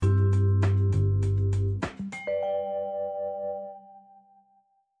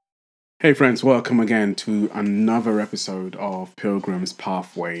Hey friends, welcome again to another episode of Pilgrim's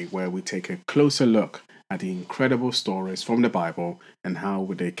Pathway, where we take a closer look at the incredible stories from the Bible and how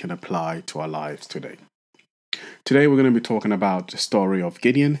they can apply to our lives today. Today we're going to be talking about the story of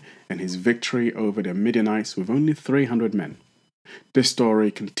Gideon and his victory over the Midianites with only 300 men. This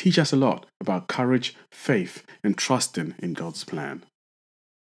story can teach us a lot about courage, faith, and trusting in God's plan.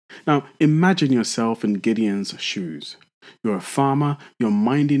 Now, imagine yourself in Gideon's shoes. You're a farmer, you're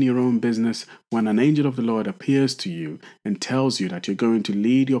minding your own business when an angel of the Lord appears to you and tells you that you're going to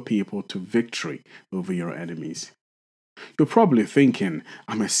lead your people to victory over your enemies. You're probably thinking,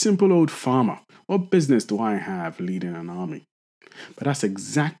 I'm a simple old farmer. What business do I have leading an army? But that's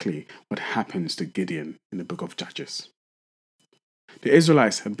exactly what happens to Gideon in the book of Judges. The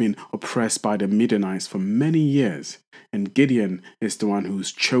Israelites have been oppressed by the Midianites for many years, and Gideon is the one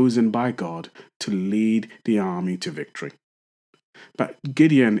who's chosen by God to lead the army to victory. But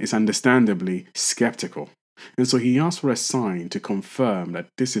Gideon is understandably skeptical, and so he asks for a sign to confirm that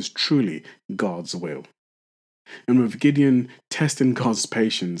this is truly God's will. And with Gideon testing God's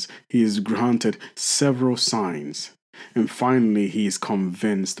patience, he is granted several signs, and finally he is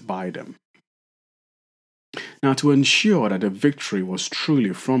convinced by them. Now, to ensure that the victory was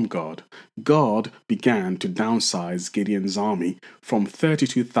truly from God, God began to downsize Gideon's army from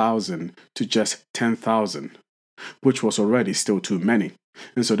 32,000 to just 10,000, which was already still too many,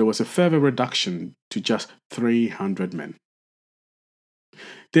 and so there was a further reduction to just 300 men.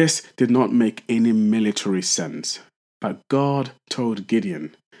 This did not make any military sense, but God told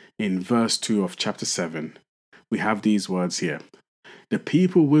Gideon in verse 2 of chapter 7, we have these words here. The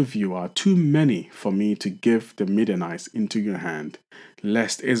people with you are too many for me to give the Midianites into your hand,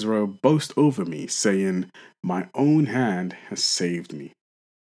 lest Israel boast over me, saying, my own hand has saved me.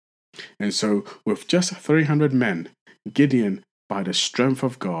 And so, with just 300 men, Gideon, by the strength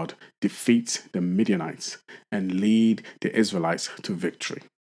of God, defeats the Midianites and lead the Israelites to victory.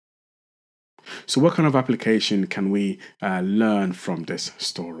 So, what kind of application can we learn from this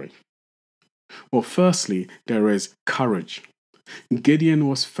story? Well, firstly, there is courage. Gideon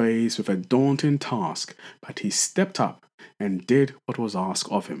was faced with a daunting task, but he stepped up and did what was asked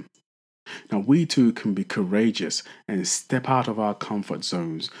of him. Now, we too can be courageous and step out of our comfort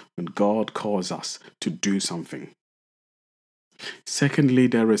zones when God calls us to do something. Secondly,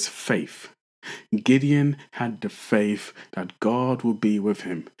 there is faith. Gideon had the faith that God would be with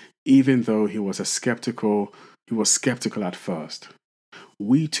him, even though he was skeptical at first.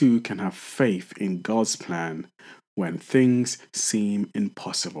 We too can have faith in God's plan when things seem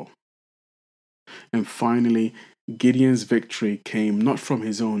impossible. And finally, Gideon's victory came not from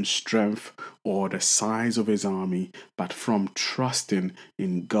his own strength or the size of his army, but from trusting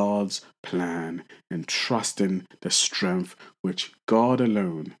in God's plan and trusting the strength which God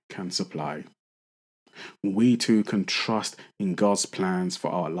alone can supply. We too can trust in God's plans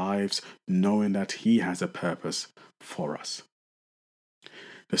for our lives, knowing that He has a purpose for us.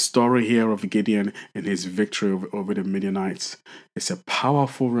 The story here of Gideon and his victory over the Midianites is a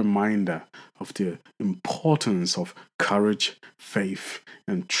powerful reminder of the importance of courage, faith,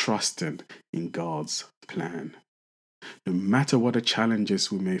 and trusting in God's plan. No matter what the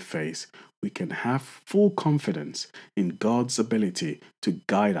challenges we may face, we can have full confidence in God's ability to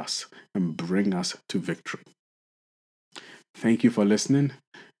guide us and bring us to victory. Thank you for listening,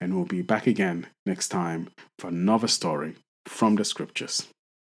 and we'll be back again next time for another story from the scriptures.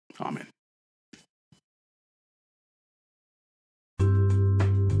 Amen.